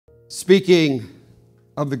Speaking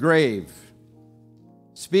of the grave,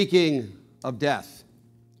 speaking of death,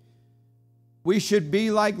 we should be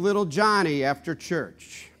like little Johnny after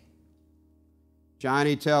church.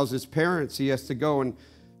 Johnny tells his parents he has to go and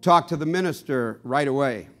talk to the minister right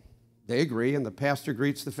away. They agree, and the pastor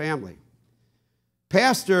greets the family.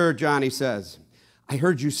 "Pastor," Johnny says, "I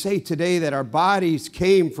heard you say today that our bodies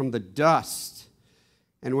came from the dust,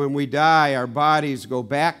 and when we die, our bodies go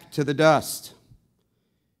back to the dust."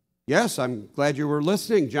 "Yes, I'm glad you were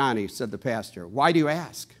listening, Johnny," said the pastor. "Why do you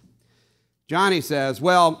ask?" Johnny says,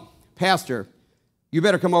 "Well, Pastor, you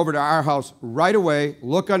better come over to our house right away.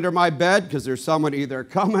 Look under my bed because there's someone either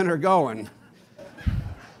coming or going."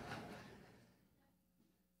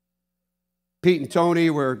 Pete and Tony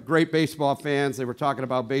were great baseball fans. They were talking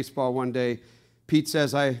about baseball one day. Pete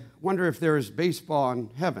says, "I wonder if there is baseball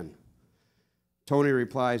in heaven." Tony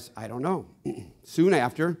replies, "I don't know." Soon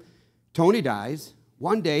after, Tony dies.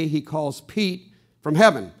 One day, he calls Pete from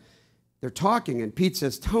heaven. They're talking, and Pete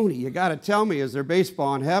says, "Tony, you got to tell me, is there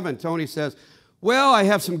baseball in heaven?" Tony says, "Well, I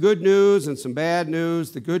have some good news and some bad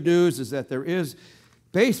news. The good news is that there is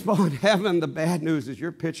baseball in heaven. The bad news is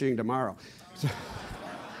you're pitching tomorrow." So,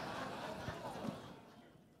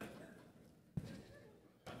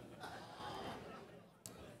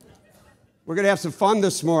 we're going to have some fun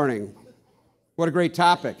this morning. What a great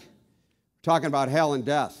topic. We're talking about hell and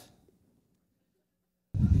death.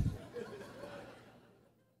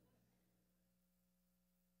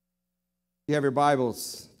 You have your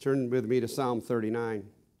Bibles, turn with me to Psalm 39.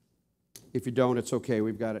 If you don't, it's okay.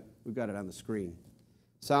 We've got it on the screen.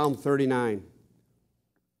 Psalm 39,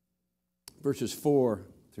 verses 4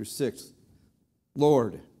 through 6.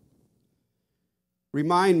 "Lord,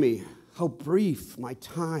 remind me how brief my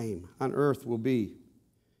time on earth will be.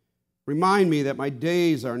 Remind me that my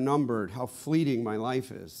days are numbered, how fleeting my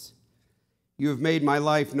life is. You have made my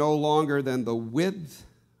life no longer than the width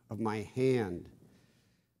of my hand.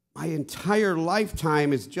 My entire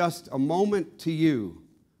lifetime is just a moment to you.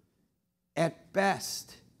 At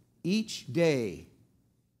best, each day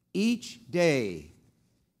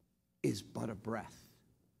is but a breath."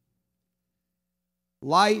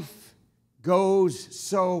 Life goes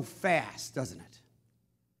so fast, doesn't it?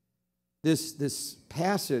 This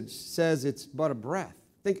passage says it's but a breath.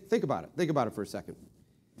 Think about it. Think about it for a second.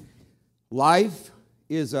 Life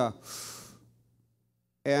is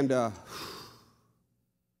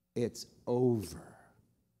it's over.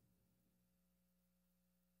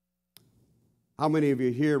 How many of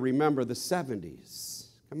you here remember the 70s?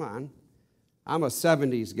 Come on. I'm a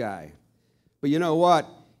 70s guy. But you know what?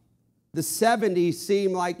 The 70s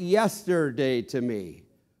seem like yesterday to me.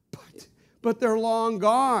 But they're long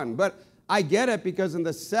gone. But I get it because in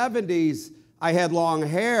the 70s, I had long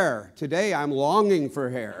hair. Today, I'm longing for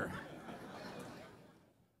hair.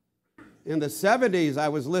 In the 70s, I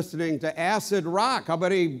was listening to acid rock. How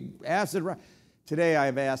about acid rock? Today, I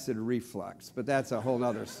have acid reflux, but that's a whole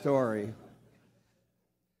other story.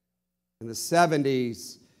 In the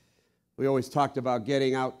 70s, we always talked about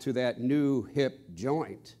getting out to that new hip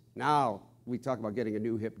joint. Now, we talk about getting a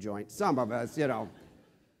new hip joint. Some of us,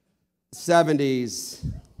 70s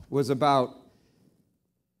was about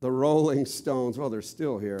the Rolling Stones. Well, they're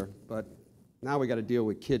still here, but now we got to deal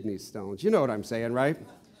with kidney stones. You know what I'm saying, right?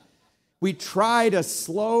 We try to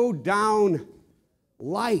slow down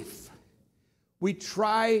life. We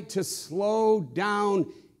try to slow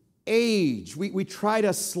down age. We try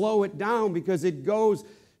to slow it down because it goes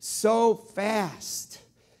so fast.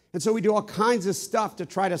 And so we do all kinds of stuff to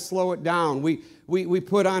try to slow it down. We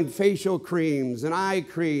put on facial creams and eye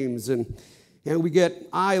creams, and we get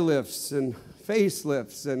eye lifts and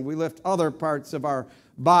facelifts, and we lift other parts of our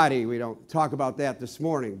body. We don't talk about that this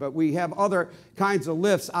morning, but we have other kinds of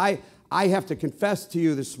lifts. I have to confess to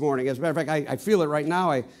you this morning. As a matter of fact, I feel it right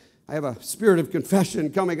now. I have a spirit of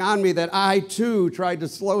confession coming on me that I, too, tried to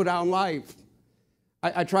slow down life.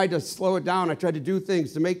 I tried to slow it down. I tried to do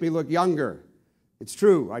things to make me look younger. It's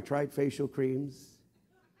true. I tried facial creams.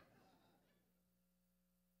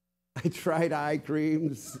 I tried eye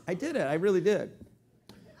creams. I did it. I really did.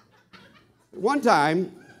 One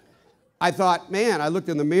time, I thought, man, I looked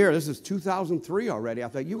in the mirror. This is 2003 already. I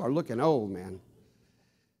thought, you are looking old, man.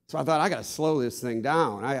 So I thought, I got to slow this thing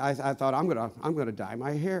down. I thought, I'm gonna dye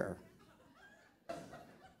my hair.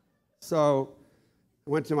 So I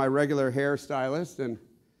went to my regular hairstylist, and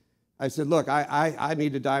I said, look, I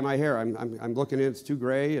need to dye my hair. I'm looking at it, it's too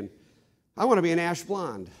gray, and I want to be an ash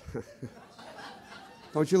blonde.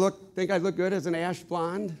 Don't you think I look good as an ash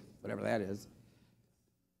blonde? Whatever that is.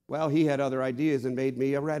 Well, he had other ideas and made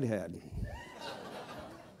me a redhead.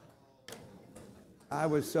 I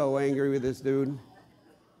was so angry with this dude.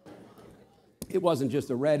 It wasn't just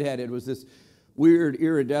a redhead. It was this weird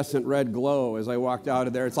iridescent red glow as I walked out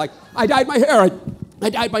of there. It's like, I dyed my hair. I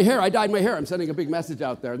dyed my hair. I dyed my hair. I'm sending a big message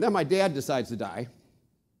out there. And then my dad decides to die.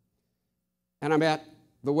 And I'm at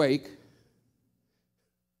the wake.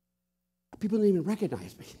 People didn't even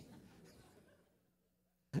recognize me.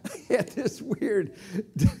 I had this weird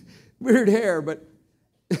hair, but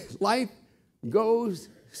life goes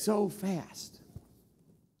so fast.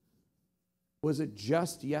 Was it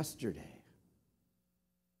just yesterday?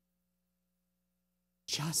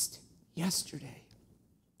 Just yesterday,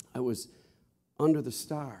 I was under the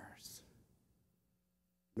stars,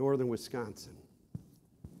 northern Wisconsin,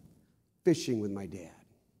 fishing with my dad,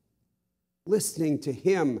 listening to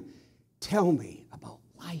him tell me about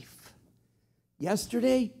life.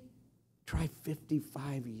 Yesterday, try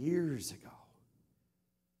 55 years ago.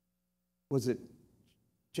 Was it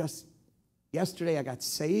just yesterday I got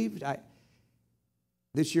saved?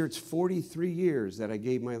 This year it's 43 years that I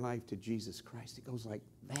gave my life to Jesus Christ. It goes like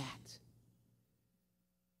that.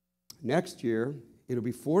 Next year, it'll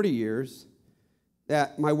be 40 years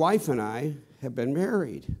that my wife and I have been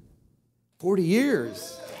married. 40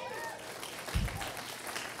 years.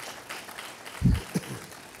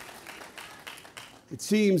 It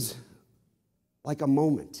seems like a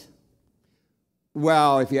moment.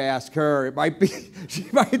 Well, if you ask her, it might be, she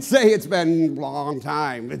might say it's been a long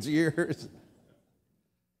time. It's years.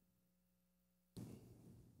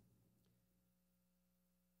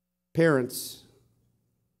 Parents,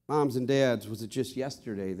 moms and dads, was it just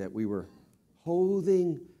yesterday that we were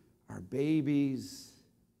holding our babies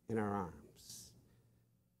in our arms?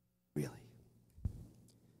 Really?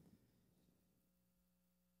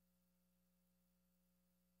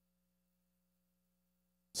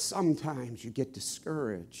 Sometimes you get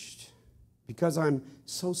discouraged because I'm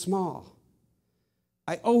so small.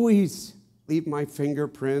 I always leave my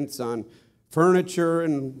fingerprints on furniture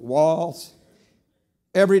and walls.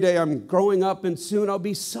 Every day I'm growing up, and soon I'll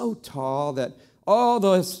be so tall that all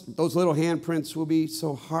those little handprints will be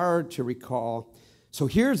so hard to recall. So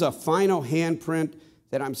here's a final handprint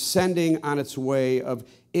that I'm sending on its way of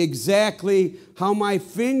exactly how my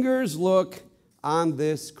fingers look on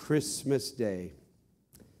this Christmas day.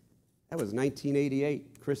 That was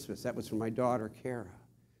 1988 Christmas. That was for my daughter, Kara.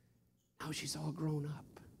 Now she's all grown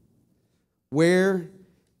up. Where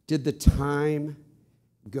did the time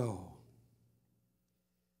go?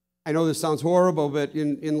 I know this sounds horrible, but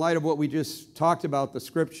in light of what we just talked about, the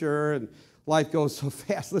scripture and life goes so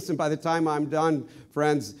fast. Listen, by the time I'm done,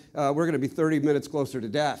 friends, we're going to be 30 minutes closer to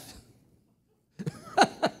death.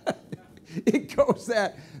 It goes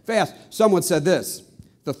that fast. Someone said this: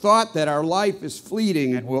 the thought that our life is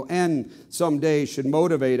fleeting and will end someday should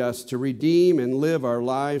motivate us to redeem and live our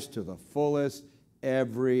lives to the fullest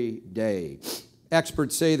every day.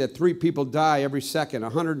 Experts say that 3 people die every second,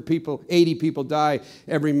 80 people die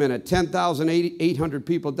every minute, 10,800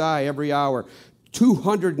 people die every hour,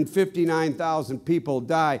 259,000 people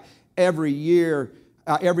die every year,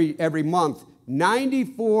 every month, every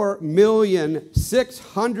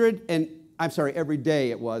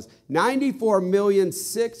day it was,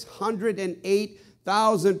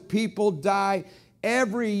 94,608,000 people die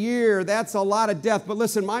every year. That's a lot of death. But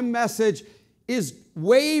listen, my message is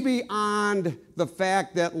way beyond the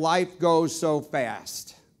fact that life goes so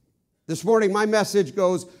fast. This morning, my message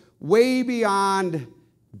goes way beyond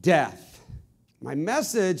death. My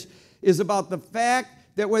message is about the fact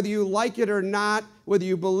that whether you like it or not, whether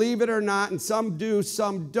you believe it or not, and some do,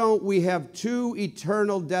 some don't, we have 2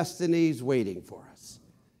 eternal destinies waiting for us: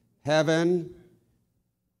 heaven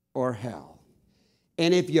or hell.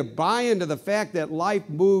 And if you buy into the fact that life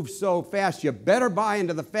moves so fast, you better buy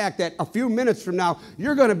into the fact that a few minutes from now,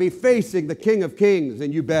 you're going to be facing the King of Kings,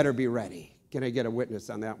 and you better be ready. Can I get a witness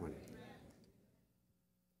on that one?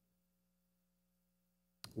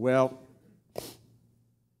 Well,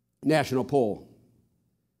 national poll.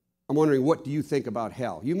 I'm wondering, what do you think about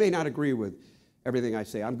hell? You may not agree with everything I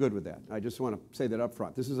say. I'm good with that. I just want to say that up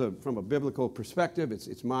front. This is from a biblical perspective.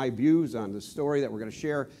 It's my views on the story that we're going to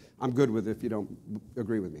share. I'm good with it if you don't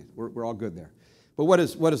agree with me. We're all good there. But what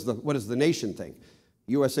does the nation think?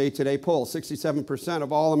 USA Today poll: 67%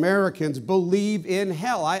 of all Americans believe in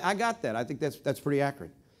hell. I got that. I think that's pretty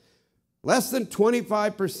accurate. Less than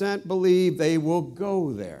 25% believe they will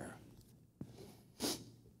go there.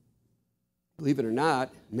 Believe it or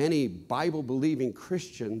not, many Bible-believing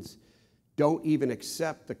Christians don't even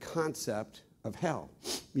accept the concept of hell.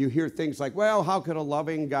 You hear things like, well, how could a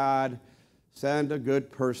loving God send a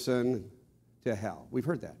good person to hell? We've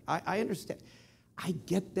heard that. I understand. I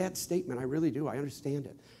get that statement. I really do. I understand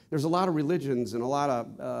it. There's a lot of religions and a lot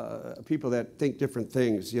of people that think different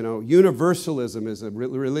things. You know, universalism is a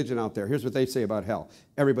religion out there. Here's what they say about hell.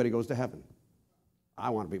 Everybody goes to heaven. I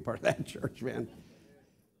want to be part of that church, man.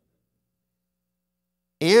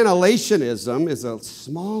 Annihilationism is a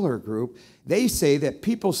smaller group. They say that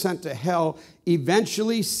people sent to hell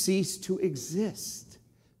eventually cease to exist.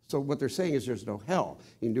 So what they're saying is there's no hell.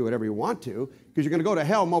 You can do whatever you want to because you're going to go to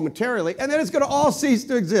hell momentarily, and then it's going to all cease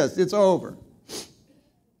to exist. It's over.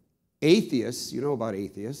 Atheists, you know about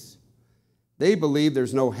atheists, they believe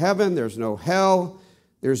there's no heaven, there's no hell,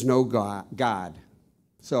 there's no God.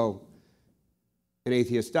 So an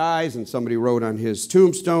atheist dies, and somebody wrote on his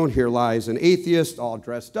tombstone, "Here lies an atheist, all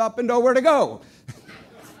dressed up and nowhere to go."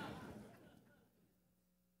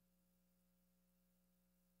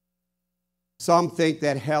 Some think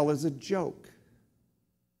that hell is a joke.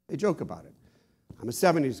 They joke about it. I'm a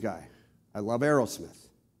 70s guy. I love Aerosmith.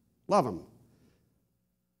 Love him.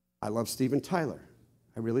 I love Steven Tyler.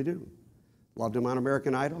 I really do. Loved him on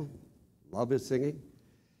American Idol. Love his singing.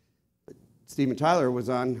 But Steven Tyler was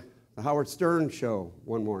on the Howard Stern show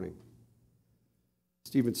one morning.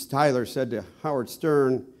 Steven Tyler said to Howard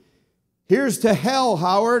Stern, "Here's to hell,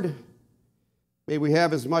 Howard. May we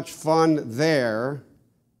have as much fun there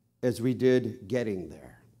as we did getting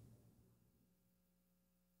there."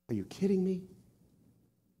 Are you kidding me?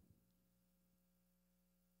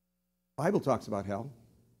 The Bible talks about hell.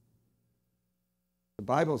 The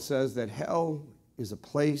Bible says that hell is a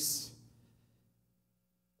place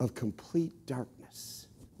of complete darkness.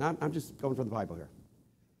 Now, I'm just going from the Bible here.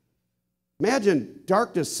 Imagine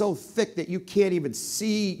darkness so thick that you can't even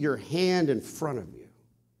see your hand in front of you.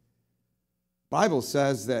 The Bible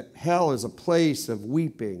says that hell is a place of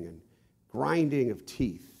weeping and grinding of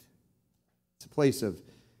teeth. It's a place of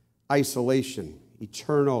isolation,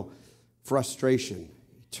 eternal frustration,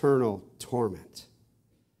 eternal torment.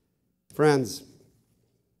 Friends,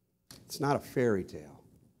 it's not a fairy tale.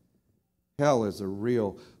 Hell is a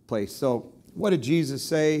real place. So what did Jesus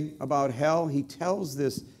say about hell? He tells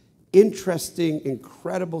this interesting,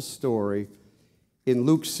 incredible story in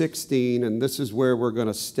Luke 16, and this is where we're going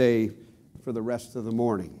to stay for the rest of the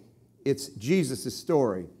morning. It's Jesus'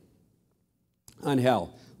 story on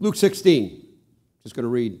hell. Luke 16, just going to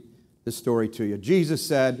read this story to you. Jesus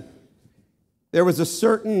said, "There was a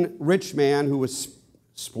certain rich man who was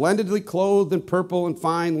splendidly clothed in purple and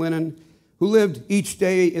fine linen, who lived each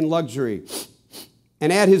day in luxury.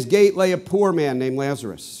 And at his gate lay a poor man named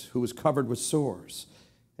Lazarus, who was covered with sores.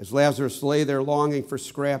 As Lazarus lay there longing for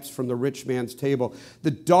scraps from the rich man's table, the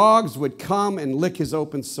dogs would come and lick his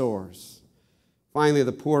open sores. Finally,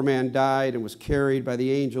 the poor man died and was carried by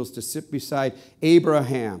the angels to sit beside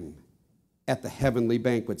Abraham at the heavenly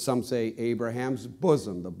banquet." Some say Abraham's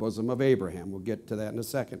bosom, the bosom of Abraham. We'll get to that in a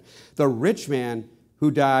second. The rich man who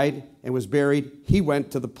died and was buried, he went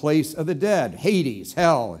to the place of the dead, Hades,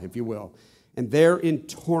 hell, if you will. And there in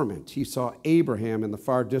torment, he saw Abraham in the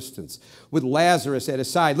far distance with Lazarus at his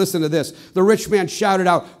side. Listen to this. The rich man shouted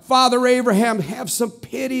out, "Father Abraham, have some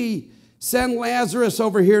pity. Send Lazarus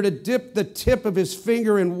over here to dip the tip of his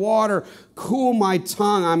finger in water. Cool my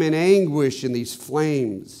tongue. I'm in anguish in these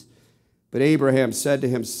flames." But Abraham said to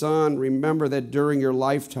him, "Son, remember that during your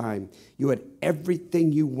lifetime you had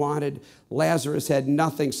everything you wanted. Lazarus had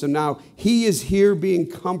nothing, so now he is here being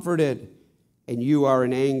comforted, and you are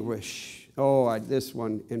in anguish." Oh, this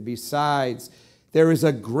one. "And besides, there is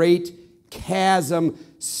a great chasm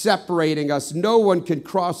separating us. No one can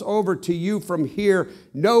cross over to you from here.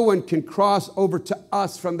 No one can cross over to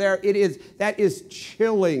us from there. That is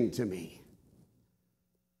chilling to me."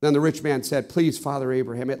 Then the rich man said, "Please, Father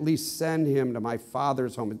Abraham, at least send him to my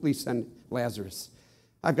father's home. At least send Lazarus.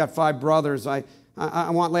 I've got 5 brothers. I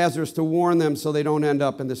want Lazarus to warn them so they don't end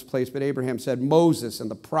up in this place." But Abraham said, "Moses and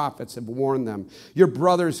the prophets have warned them. Your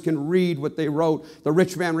brothers can read what they wrote." The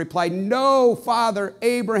rich man replied, "No, Father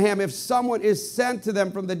Abraham, if someone is sent to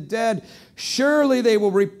them from the dead, surely they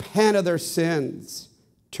will repent of their sins,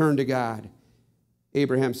 turn to God."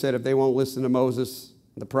 Abraham said, "If they won't listen to Moses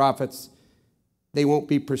and the prophets, they won't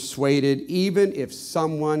be persuaded, even if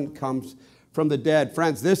someone comes from the dead."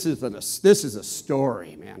 Friends, this is a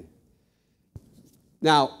story, man.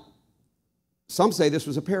 Now, some say this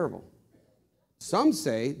was a parable. Some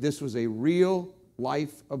say this was a real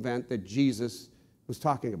life event that Jesus was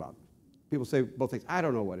talking about. People say both things. I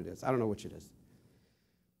don't know what it is. I don't know which it is.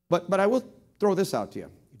 But I will throw this out to you.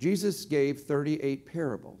 Jesus gave 38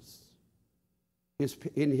 parables.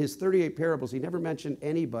 In his 38 parables, he never mentioned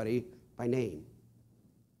anybody by name.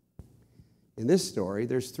 In this story,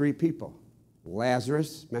 there's 3 people.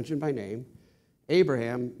 Lazarus, mentioned by name.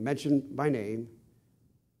 Abraham, mentioned by name.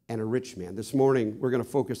 and a rich man. This morning, we're going to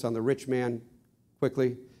focus on the rich man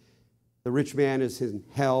quickly. The rich man is in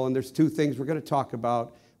hell, and there's two things we're going to talk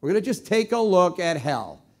about. We're going to just take a look at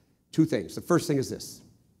hell. Two things. The first thing is this.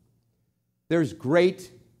 There's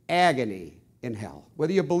great agony in hell.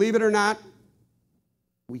 Whether you believe it or not,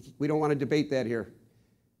 we don't want to debate that here.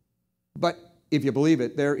 But if you believe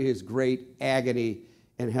it, there is great agony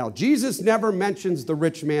in hell. Jesus never mentions the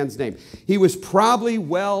rich man's name. He was probably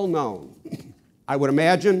well known. I would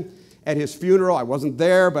imagine at his funeral, I wasn't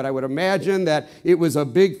there, but I would imagine that it was a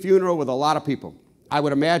big funeral with a lot of people. I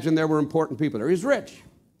would imagine there were important people there. He was rich.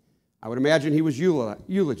 I would imagine he was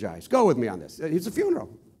eulogized. Go with me on this. It's a funeral.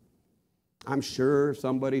 I'm sure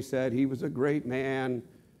somebody said he was a great man.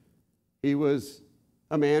 He was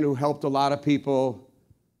a man who helped a lot of people.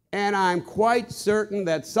 And I'm quite certain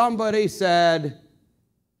that somebody said,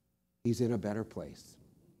 he's in a better place.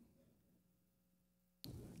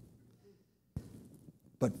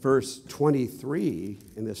 But verse 23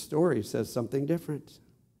 in this story says something different.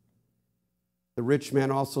 The rich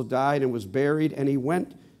man also died and was buried, and he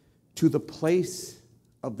went to the place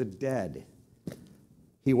of the dead.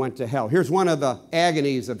 He went to hell. Here's one of the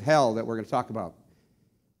agonies of hell that we're going to talk about.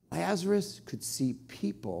 Lazarus could see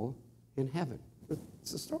people in heaven.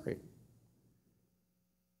 It's a story.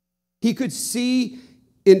 He could see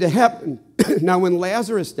into heaven. Now, when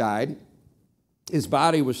Lazarus died, his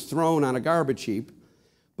body was thrown on a garbage heap,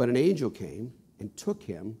 but an angel came and took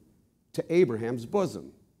him to Abraham's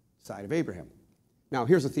bosom, side of Abraham. Now,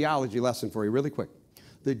 here's a theology lesson for you really quick.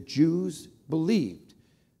 The Jews believed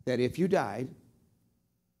that if you died,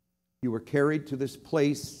 you were carried to this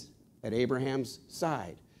place at Abraham's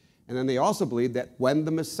side. And then they also believed that when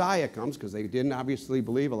the Messiah comes, because they didn't obviously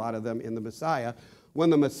believe, a lot of them, in the Messiah, when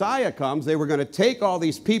the Messiah comes, they were going to take all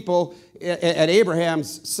these people at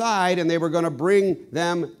Abraham's side and they were going to bring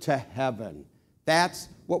them to heaven. That's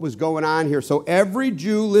what was going on here. So every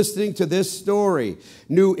Jew listening to this story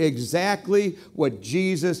knew exactly what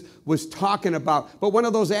Jesus was talking about. But one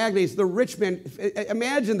of those agonies, the rich man,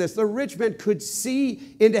 imagine this, the rich man could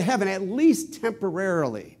see into heaven, at least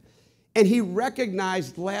temporarily. And he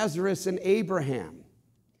recognized Lazarus and Abraham.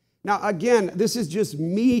 Now, again, this is just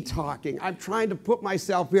me talking. I'm trying to put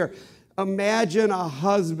myself here. Imagine a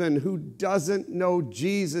husband who doesn't know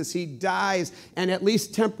Jesus. He dies, and at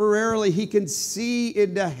least temporarily, he can see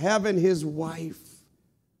into heaven his wife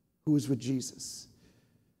who is with Jesus.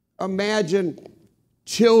 Imagine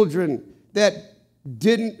children that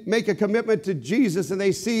didn't make a commitment to Jesus, and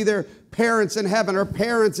they see their parents in heaven, or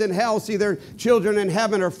parents in hell see their children in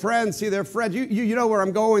heaven, or friends see their friends. You know where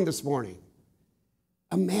I'm going this morning.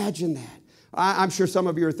 Imagine that. I'm sure some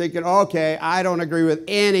of you are thinking, okay, I don't agree with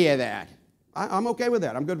any of that. I'm okay with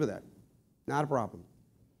that. I'm good with that. Not a problem.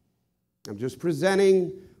 I'm just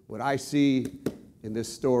presenting what I see in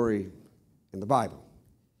this story in the Bible.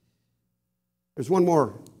 There's one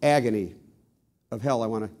more agony of hell I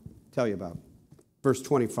want to tell you about. Verse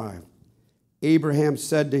 25. Abraham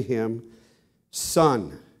said to him,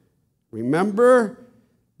 "Son, remember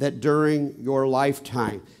that during your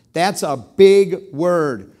lifetime," that's a big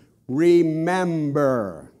word,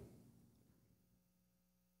 remember.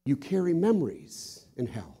 You carry memories in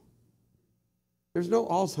hell. There's no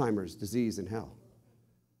Alzheimer's disease in hell.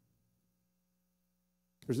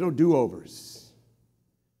 There's no do-overs.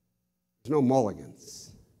 There's no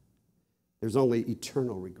mulligans. There's only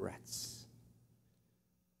eternal regrets.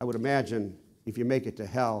 I would imagine if you make it to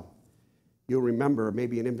hell, you'll remember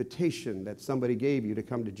maybe an invitation that somebody gave you to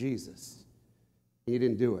come to Jesus. You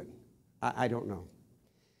didn't do it. I don't know.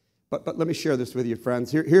 But let me share this with you,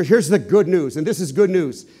 friends. Here's the good news, and this is good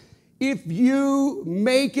news. If you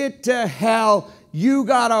make it to hell, you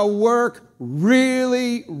got to work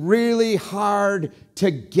really, really hard to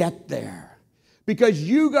get there. Because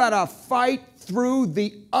you got to fight through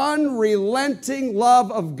the unrelenting love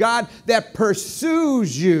of God that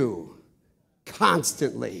pursues you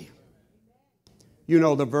constantly. You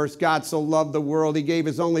know the verse, God so loved the world, he gave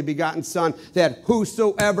his only begotten Son, that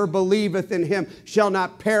whosoever believeth in him shall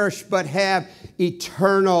not perish, but have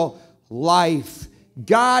eternal life.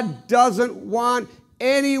 God doesn't want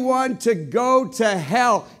anyone to go to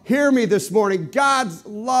hell. Hear me this morning. God's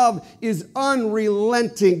love is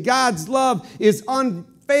unrelenting. God's love is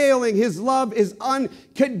unfailing. His love is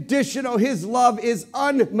unconditional. His love is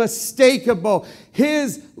unmistakable.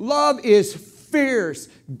 His love is fierce.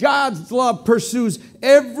 God's love pursues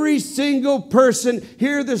every single person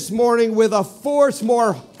here this morning with a force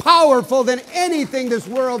more powerful than anything this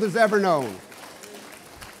world has ever known.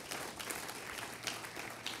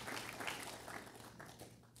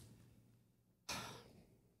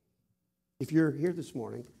 If you're here this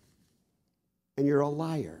morning and you're a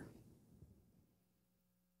liar,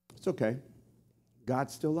 It's okay.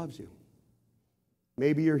 God still loves you.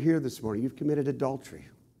 Maybe you're here this morning. You've committed adultery.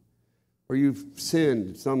 Or you've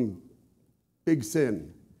sinned, some big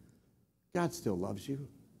sin. God still loves you.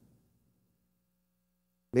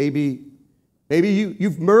 Maybe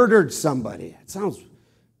you've murdered somebody. It sounds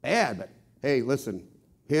bad, but hey, listen,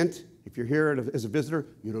 hint, if you're here as a visitor,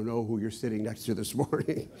 you don't know who you're sitting next to this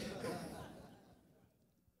morning.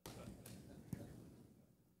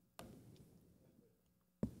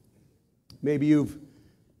 Maybe you've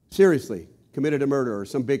seriously committed a murder or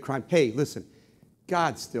some big crime. Hey, listen,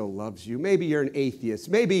 God still loves you. Maybe you're an atheist.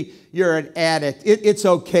 Maybe you're an addict. It's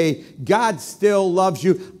okay. God still loves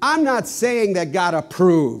you. I'm not saying that God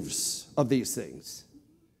approves of these things,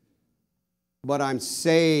 but I'm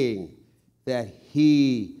saying that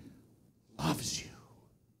He loves you.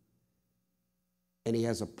 And He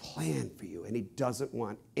has a plan for you, and He doesn't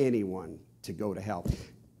want anyone to go to hell.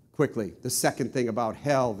 Quickly, the second thing about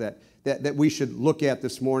hell that we should look at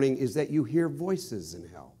this morning is that you hear voices in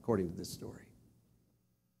hell, according to this story.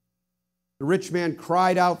 The rich man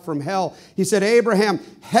cried out from hell. He said, Abraham,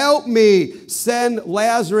 help me. Send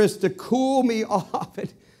Lazarus to cool me off.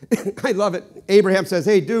 I love it. Abraham says,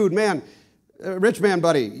 hey, dude, man, rich man,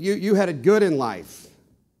 buddy, you had it good in life.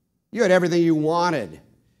 You had everything you wanted.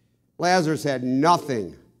 Lazarus had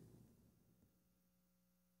nothing.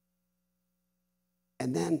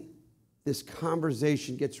 And then this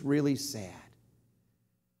conversation gets really sad.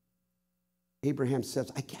 Abraham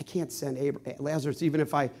says, I can't send Lazarus even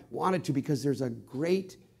if I wanted to because there's a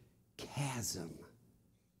great chasm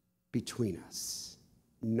between us.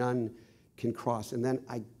 None can cross. And then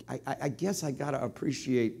I guess I got to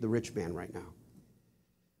appreciate the rich man right now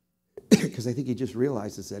because I think he just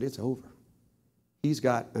realizes that it's over. He's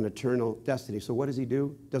got an eternal destiny. So what does he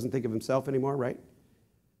do? Doesn't think of himself anymore, right?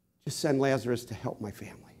 Just send Lazarus to help my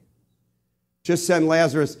family. Just send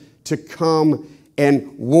Lazarus to come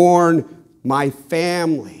and warn my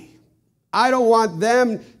family. I don't want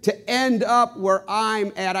them to end up where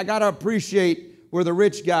I'm at. I got to appreciate where the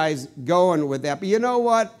rich guy's going with that. But you know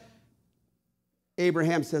what?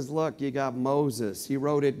 Abraham says, look, you got Moses. He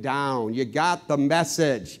wrote it down. You got the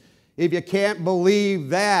message. If you can't believe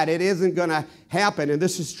that, it isn't going to happen. And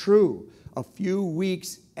this is true. A few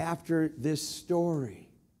weeks after this story,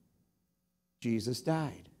 Jesus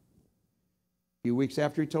died. A few weeks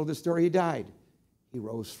after he told this story, he died. He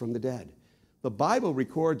rose from the dead. The Bible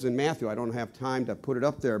records in Matthew, I don't have time to put it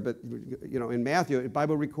up there, but in Matthew, the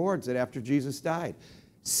Bible records that after Jesus died,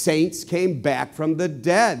 saints came back from the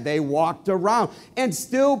dead. They walked around, and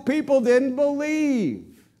still people didn't believe.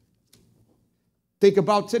 Think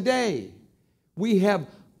about today. We have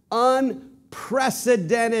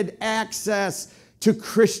unprecedented access to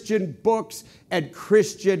Christian books and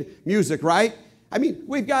Christian music, right? I mean,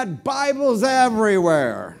 we've got Bibles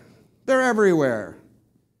everywhere. They're everywhere.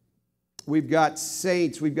 We've got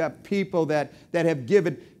saints. We've got people that have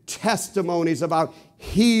given testimonies about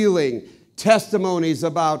healing, testimonies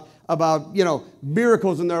about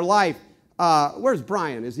miracles in their life. Where's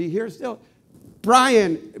Brian? Is he here still?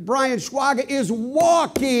 Brian Schwager is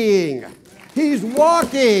walking. He's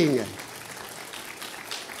walking.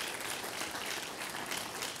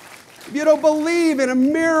 If you don't believe in a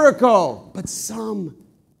miracle, but some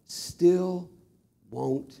still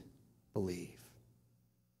won't believe.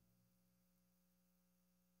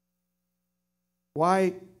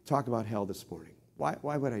 Why talk about hell this morning? Why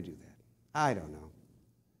would I do that? I don't know.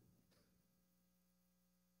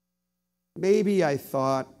 Maybe I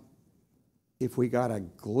thought if we got a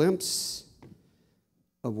glimpse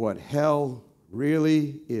of what hell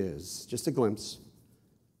really is, just a glimpse,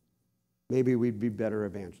 maybe we'd be better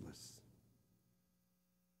evangelists.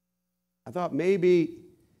 I thought maybe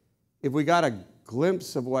if we got a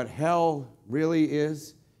glimpse of what hell really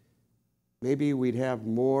is, maybe we'd have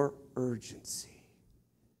more urgency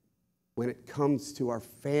when it comes to our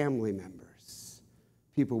family members,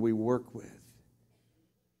 people we work with,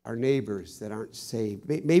 our neighbors that aren't saved.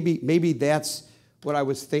 Maybe that's what I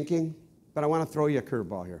was thinking, but I want to throw you a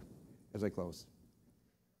curveball here as I close.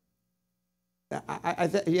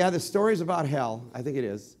 The story's about hell. I think it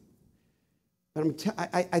is. But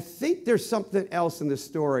I think there's something else in this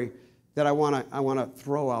story that I want to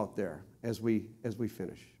throw out there as we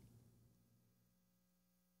finish.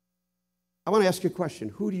 I want to ask you a question.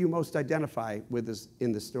 Who do you most identify with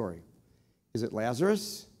in this story? Is it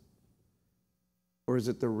Lazarus or is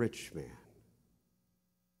it the rich man?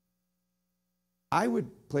 I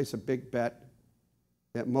would place a big bet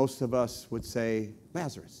that most of us would say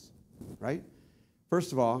Lazarus, right?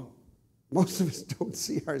 First of all, most of us don't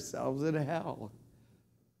see ourselves in hell.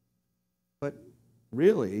 But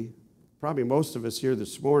really, probably most of us here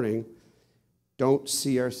this morning don't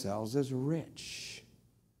see ourselves as rich.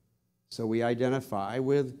 So we identify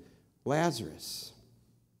with Lazarus.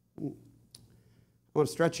 I want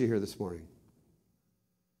to stretch you here this morning.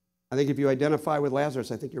 I think if you identify with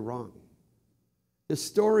Lazarus, I think you're wrong. This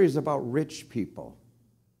story is about rich people.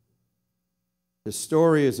 This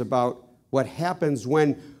story is about what happens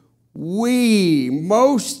when we,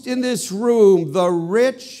 most in this room, the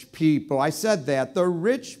rich people, I said that, the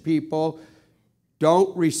rich people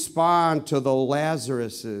don't respond to the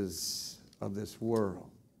Lazaruses of this world.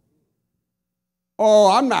 Oh,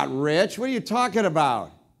 I'm not rich. What are you talking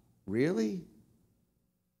about? Really?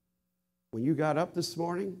 When you got up this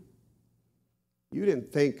morning, you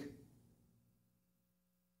didn't think,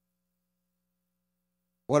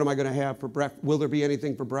 what am I going to have for breakfast? Will there be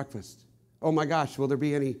anything for breakfast? Oh my gosh, will there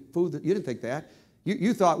be any food? You didn't think that.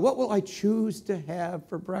 You thought, what will I choose to have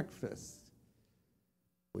for breakfast?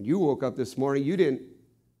 When you woke up this morning, you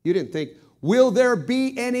didn't think, will there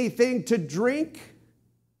be anything to drink?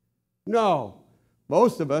 No.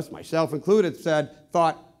 Most of us, myself included,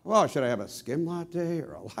 thought, well, should I have a skim latte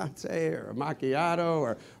or a latte or a macchiato?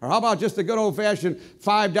 Or how about just a good old-fashioned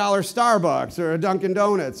 $5 Starbucks or a Dunkin'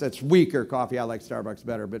 Donuts? It's weaker coffee. I like Starbucks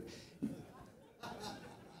better, but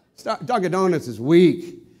Dunkin' Donuts is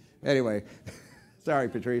weak. Anyway, sorry,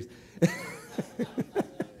 Patrice.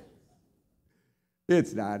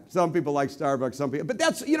 It's not. Some people like Starbucks, some people, but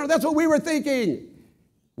that's what we were thinking.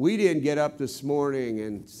 We didn't get up this morning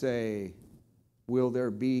and say, will there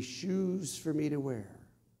be shoes for me to wear?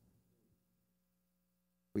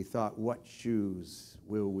 We thought, what shoes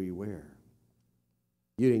will we wear?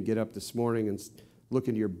 You didn't get up this morning and look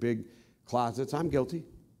into your big closets. I'm guilty.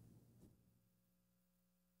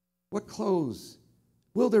 What clothes?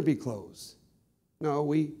 Will there be clothes? No,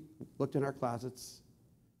 we looked in our closets.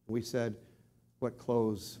 We said, what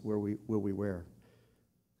clothes will we wear?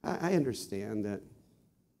 I understand that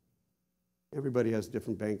everybody has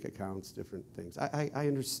different bank accounts, different things. I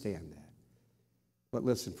understand that. But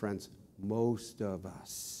listen, friends, most of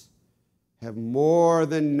us have more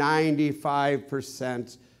than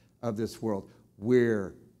 95% of this world.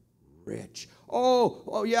 We're rich.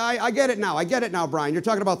 Oh yeah, I get it now. I get it now, Brian. You're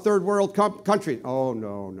talking about third world country. Oh,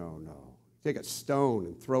 no. Take a stone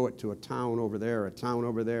and throw it to a town over there,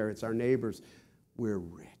 It's our neighbors. We're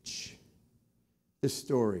rich. This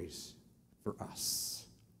story's for us.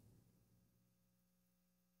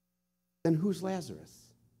 Then who's Lazarus?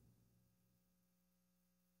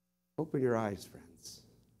 Open your eyes, friends.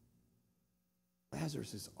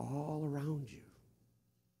 Lazarus is all around you.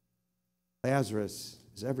 Lazarus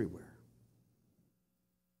is everywhere.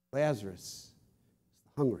 Lazarus is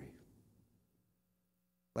the hungry.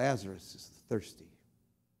 Lazarus is the thirsty.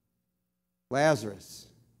 Lazarus is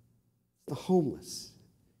the homeless.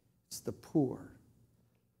 It's the poor.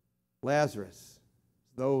 Lazarus is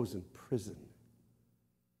those in prison.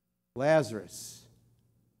 Lazarus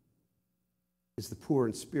is the poor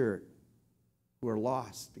in spirit who are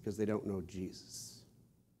lost because they don't know Jesus.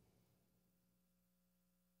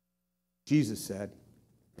 Jesus said,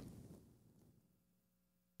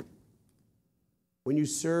 when you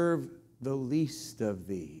serve the least of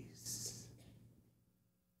these,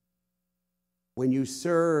 when you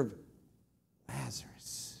serve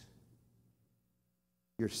Lazarus,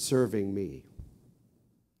 you're serving me.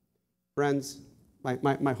 Friends,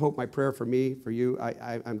 my hope, my prayer for me, for you,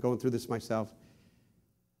 I'm going through this myself.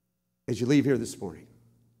 As you leave here this morning,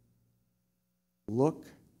 look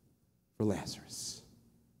for Lazarus.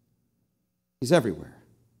 He's everywhere.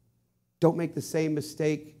 Don't make the same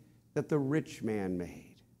mistake that the rich man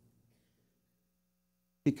made.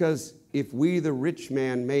 Because if we, the rich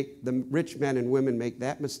men and women make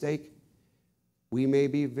that mistake, we may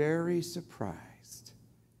be very surprised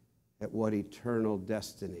at what eternal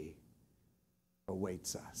destiny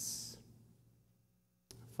awaits us.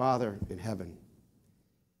 Father in heaven,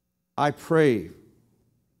 I pray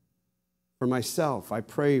for myself. I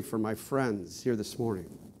pray for my friends here this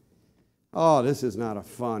morning. Oh, this is not a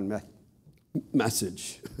fun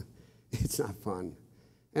message. It's not fun.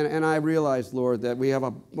 And I realize, Lord, that we have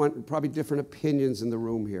probably different opinions in the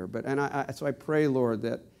room here. So I pray, Lord,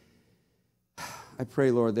 that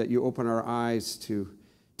you open our eyes to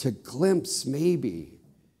glimpse maybe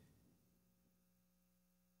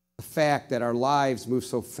the fact that our lives move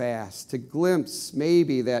so fast, to glimpse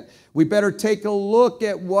maybe that we better take a look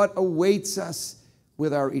at what awaits us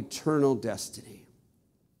with our eternal destiny.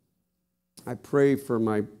 I pray for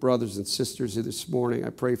my brothers and sisters here this morning.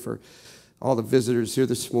 I pray for all the visitors here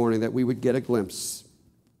this morning that we would get a glimpse,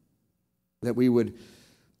 that we would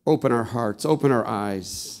open our hearts, open our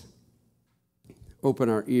eyes, open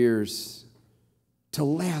our ears to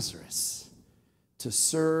Lazarus, to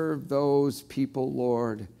serve those people,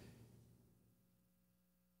 Lord,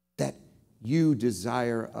 that you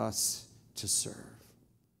desire us to serve.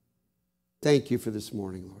 Thank you for this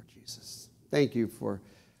morning, Lord Jesus. Thank you for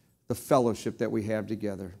the fellowship that we have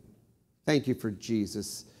together. Thank you for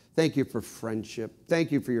Jesus. Thank you for friendship.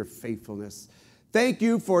 Thank you for your faithfulness. Thank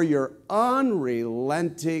you for your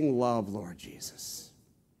unrelenting love, Lord Jesus.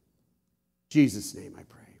 In Jesus' name I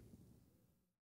pray.